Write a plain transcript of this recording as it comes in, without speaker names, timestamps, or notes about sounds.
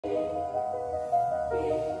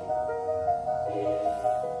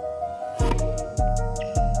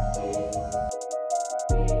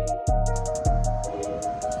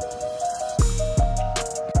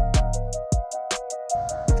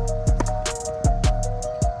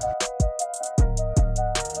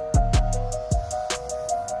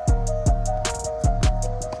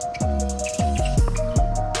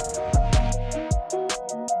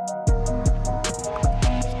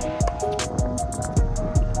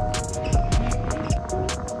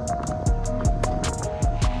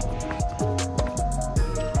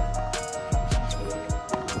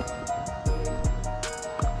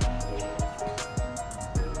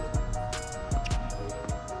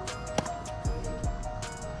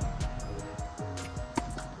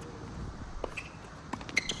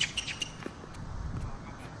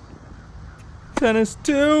Tennis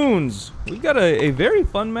Tunes! We've got a very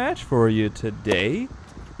fun match for you today.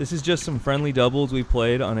 This is just some friendly doubles we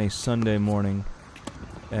played on a Sunday morning.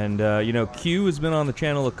 And, you know, Q has been on the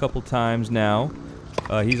channel a couple times now.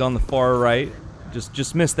 He's on the far right.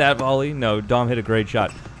 Just missed that volley. No, Dom hit a great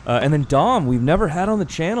shot. And then Dom, we've never had on the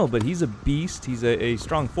channel, but he's a beast. He's a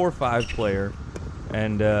strong 4-5 player.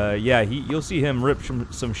 And, yeah, you'll see him rip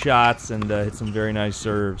some shots and hit some very nice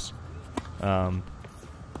serves.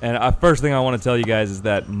 And first thing I want to tell you guys is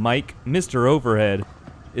that Mike, Mr. Overhead,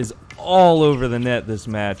 is all over the net this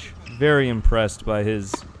match. Very impressed by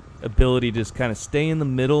his ability to just kind of stay in the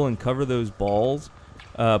middle and cover those balls,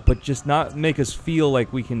 but just not make us feel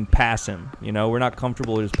like we can pass him. You know, we're not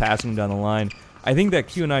comfortable just passing down the line. I think that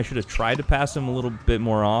Q and I should have tried to pass him a little bit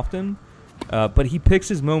more often, but he picks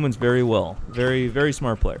his moments very well. Very, very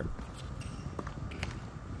smart player.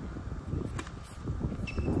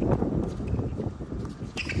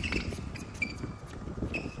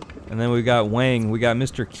 And then we got Wang, we got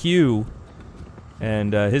Mr. Q,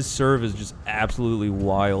 and his serve is just absolutely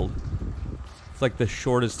wild. It's like the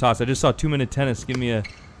shortest toss. I just saw 2-Minute Tennis give me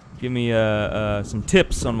some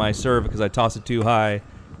tips on my serve because I toss it too high,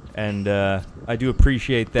 and I do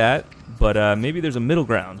appreciate that. But maybe there's a middle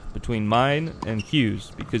ground between mine and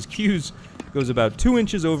Q's, because Q's goes about 2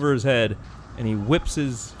 inches over his head, and he whips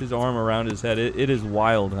his arm around his head. It is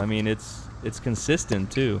wild. I mean, it's consistent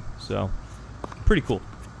too, so pretty cool.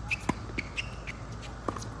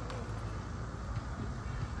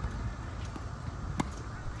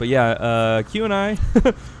 But yeah, Q and I,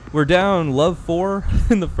 we're down love 4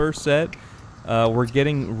 in the first set. We're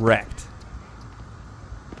getting wrecked.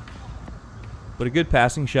 But a good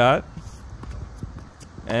passing shot.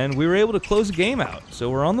 And we were able to close the game out. So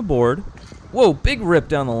we're on the board. Whoa, big rip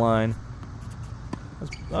down the line.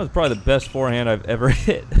 That was probably the best forehand I've ever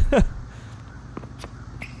hit.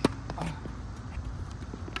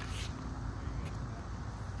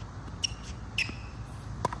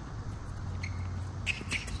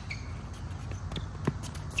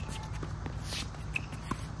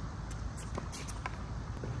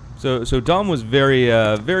 So Dom was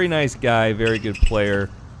very nice guy, very good player.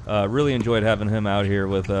 Really enjoyed having him out here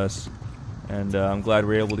with us, and I'm glad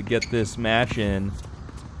we're able to get this match in.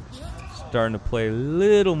 Starting to play a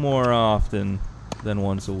little more often than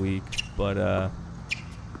once a week, but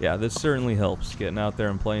yeah, this certainly helps, getting out there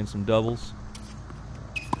and playing some doubles.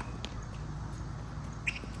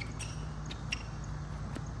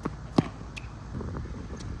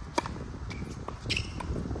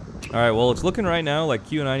 Alright, well, it's looking right now like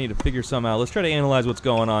Q and I need to figure some out. Let's try to analyze what's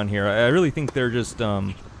going on here. I really think they're just,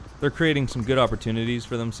 they're creating some good opportunities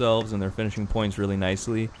for themselves, and they're finishing points really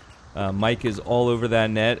nicely. Mike is all over that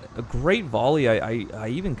net. A great volley. I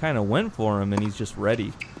even kind of went for him, and he's just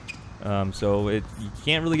ready. So you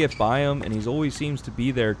can't really get by him, and he always seems to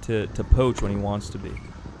be there to poach when he wants to be.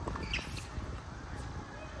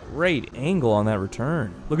 Great angle on that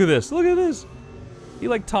return. Look at this. Look at this. He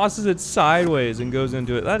like tosses it sideways and goes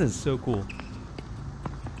into it. That is so cool.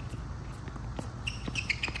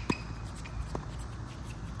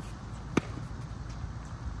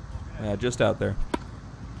 Yeah, just out there.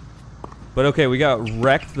 But okay, we got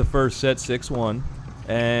wrecked the first set 6-1.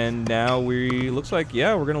 And now looks like,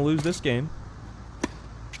 yeah, we're going to lose this game.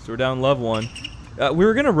 So we're down love 1. We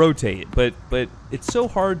were going to rotate, but it's so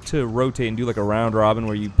hard to rotate and do like a round robin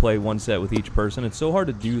where you play one set with each person. It's so hard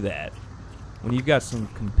to do that when you've got some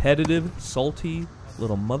competitive, salty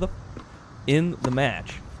little mother in the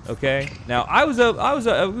match. Okay, now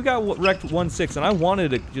we got wrecked 1-6, and I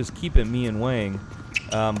wanted to just keep it me and Wang,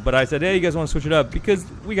 but I said, hey, you guys want to switch it up because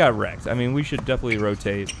we got wrecked. I mean, we should definitely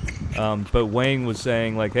rotate. But Wang was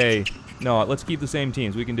saying like, hey, no, let's keep the same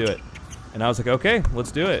teams. We can do it. And I was like, okay,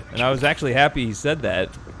 let's do it. And I was actually happy he said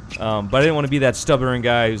that. But I didn't want to be that stubborn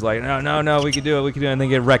guy who's like, no, we can do it, and then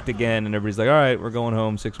get wrecked again. And everybody's like, all right, we're going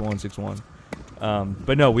home, 6-1, 6-1.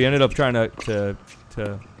 But no, we ended up trying to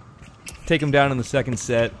take him down in the second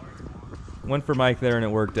set. Went for Mike there, and it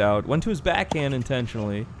worked out. Went to his backhand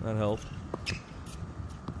intentionally. That helped.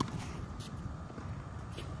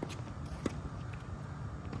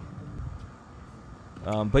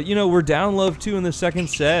 But, you know, we're down love 2 in the second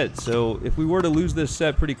set, so if we were to lose this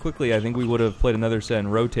set pretty quickly, I think we would have played another set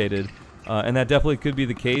and rotated. And that definitely could be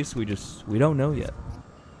the case. We don't know yet.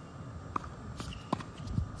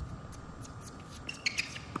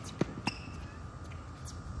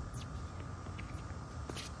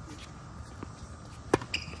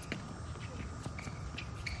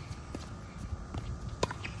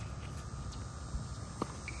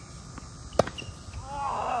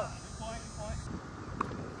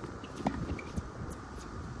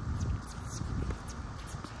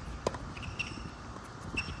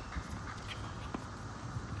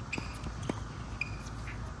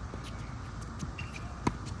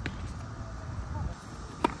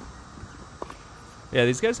 Yeah,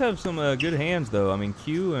 these guys have some good hands, though. I mean,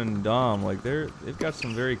 Q and Dom, like they've got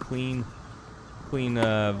some very clean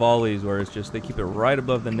volleys where it's just they keep it right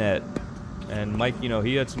above the net. And Mike, you know,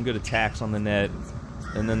 he had some good attacks on the net.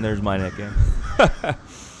 And then there's my net game.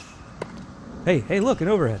 Hey, look, an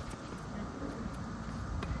overhead.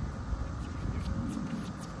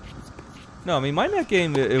 No, I mean, my net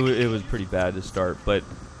game, it was pretty bad to start, but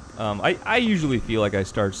I usually feel like I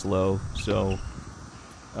start slow, so,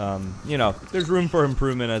 you know, there's room for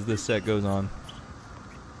improvement as this set goes on.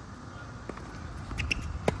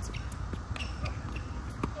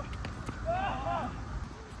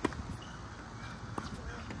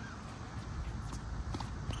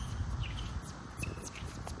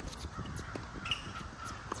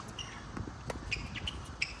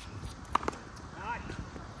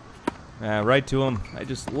 Right to him. I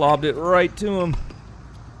just lobbed it right to him.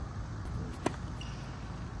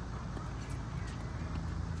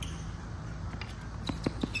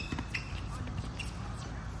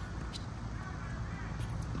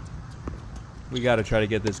 We got to try to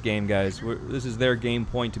get this game, guys. This is their game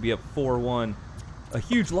point to be up 4-1. A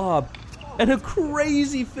huge lob and a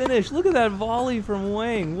crazy finish. Look at that volley from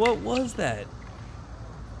Wang. What was that?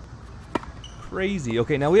 Crazy.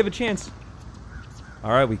 Okay, now we have a chance. All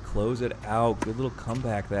right, we close it out. Good little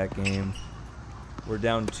comeback that game. We're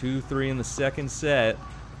down 2-3 in the second set.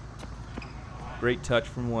 Great touch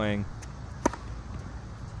from Wang.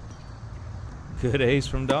 Good ace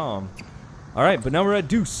from Dom. All right, but now we're at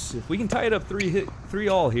deuce. If we can tie it up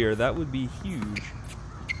 3-all here, that would be huge.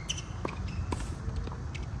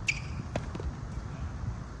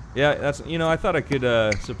 Yeah, that's, you know, I thought I could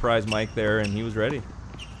surprise Mike there, and he was ready.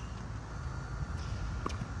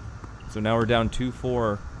 So now we're down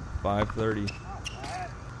 2-4, 5:30.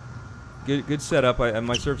 Good setup.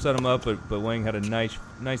 My serve set him up, but Wang had a nice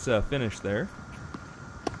finish there.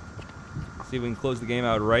 See if we can close the game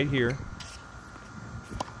out right here.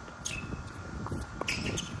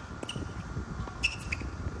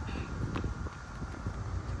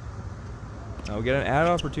 Now we get an ad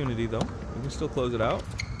opportunity though. We can still close it out.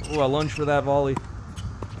 Oh, a lunge for that volley.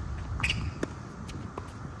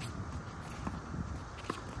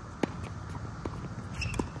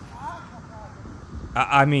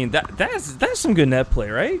 I mean, that's some good net play,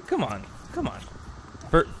 right? Come on.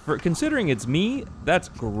 For considering it's me, that's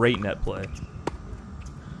great net play.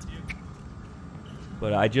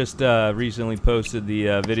 But I just recently posted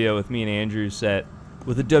the video with me and Andrew's set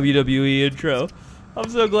with a WWE intro. I'm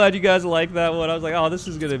so glad you guys like that one. I was like, oh, this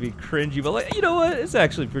is gonna be cringy, but like, you know what? It's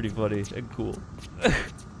actually pretty funny and cool.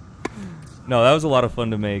 No, that was a lot of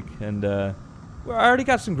fun to make, and I already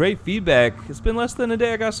got some great feedback. It's been less than a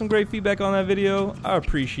day. I got some great feedback on that video. I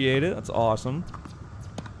appreciate it. That's awesome.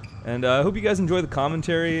 And I hope you guys enjoy the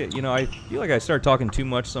commentary. You know, I feel like I start talking too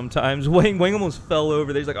much sometimes. Wang almost fell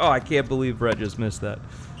over there. He's like, oh, I can't believe Brett just missed that.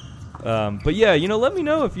 But yeah, you know, let me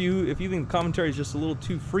know if you think the commentary is just a little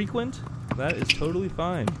too frequent. That is totally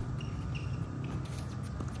fine.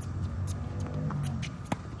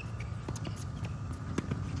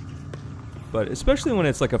 But especially when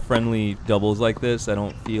it's like a friendly doubles like this, I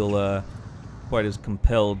don't feel quite as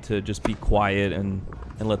compelled to just be quiet and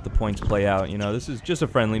let the points play out. You know, this is just a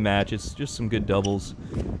friendly match. It's just some good doubles.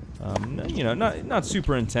 You know, not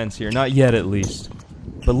super intense here, not yet at least.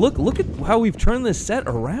 But look at how we've turned this set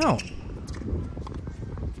around.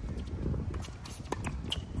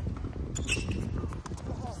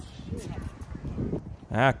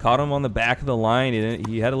 Caught him on the back of the line.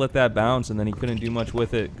 He had to let that bounce, and then he couldn't do much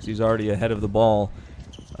with it because he's already ahead of the ball.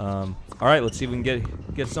 All right, let's see if we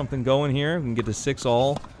can get something going here. We can get to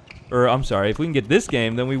 6-all. Or, I'm sorry, if we can get this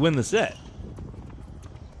game, then we win the set.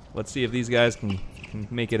 Let's see if these guys can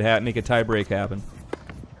make a tie break happen.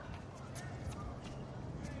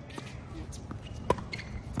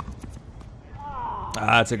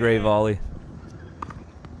 It's a great volley.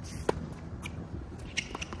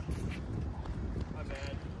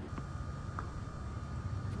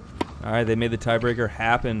 All right, they made the tiebreaker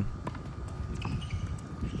happen.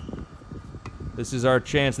 This is our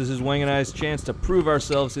chance. This is Wang and I's chance to prove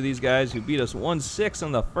ourselves to these guys who beat us 1-6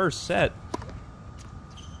 on the first set.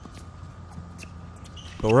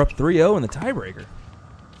 But we're up 3-0 in the tiebreaker.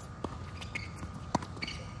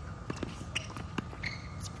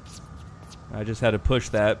 I just had to push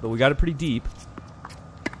that, but we got it pretty deep.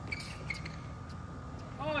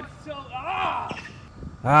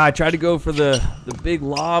 I tried to go for the big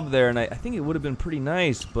lob there, and I think it would have been pretty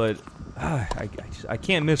nice, but I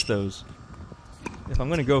can't miss those. If I'm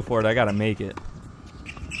going to go for it, I got to make it.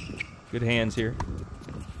 Good hands here.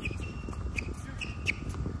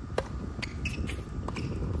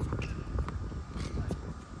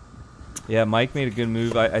 Yeah, Mike made a good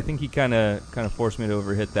move. I think he kind of forced me to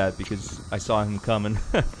overhit that because I saw him coming.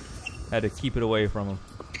 Had to keep it away from him.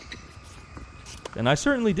 And I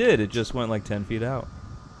certainly did. It just went like 10 feet out.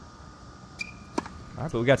 All right,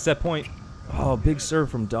 but we got set point. Oh, big serve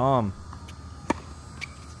from Dom.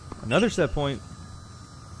 Another set point.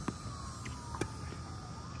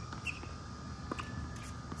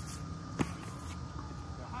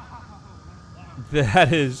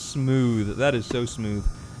 That is smooth. That is so smooth.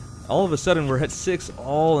 All of a sudden, we're at 6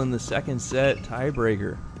 all in the second set.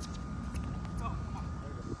 Tiebreaker.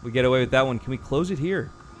 We get away with that one. Can we close it here?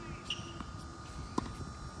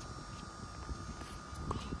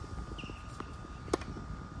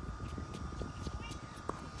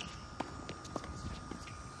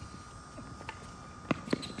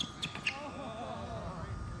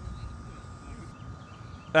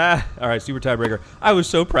 All right, super tiebreaker. I was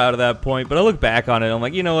so proud of that point, but I look back on it, I'm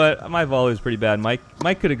like, you know what? My volley was pretty bad. Mike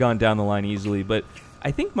could have gone down the line easily, but I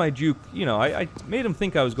think my juke, you know, I made him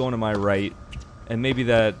think I was going to my right, and maybe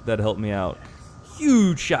that helped me out.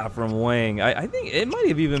 Huge shot from Wang. I think it might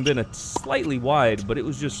have even been a slightly wide, but it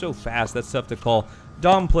was just so fast. That's tough to call.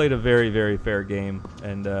 Dom played a very, very fair game,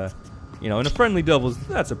 and, you know, in a friendly doubles,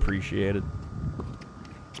 that's appreciated.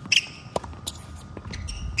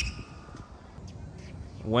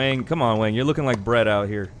 Wang, come on, Wang. You're looking like Brett out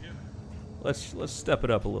here. Let's step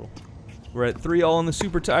it up a little. We're at 3 all in the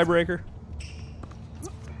super tiebreaker.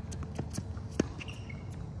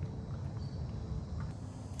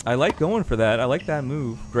 I like going for that. I like that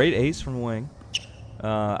move. Great ace from Wang.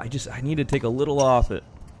 I need to take a little off it.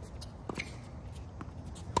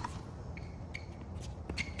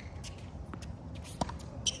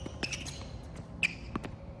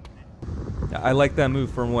 I like that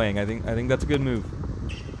move from Wang. I think that's a good move.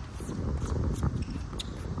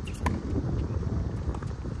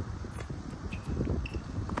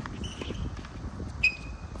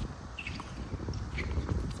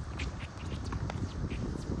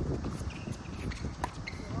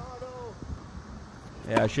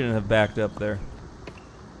 Yeah, I shouldn't have backed up there.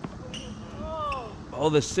 Oh,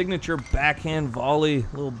 the signature backhand volley,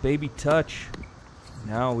 little baby touch.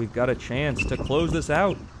 Now we've got a chance to close this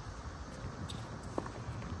out.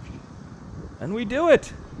 And we do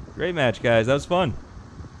it! Great match, guys. That was fun.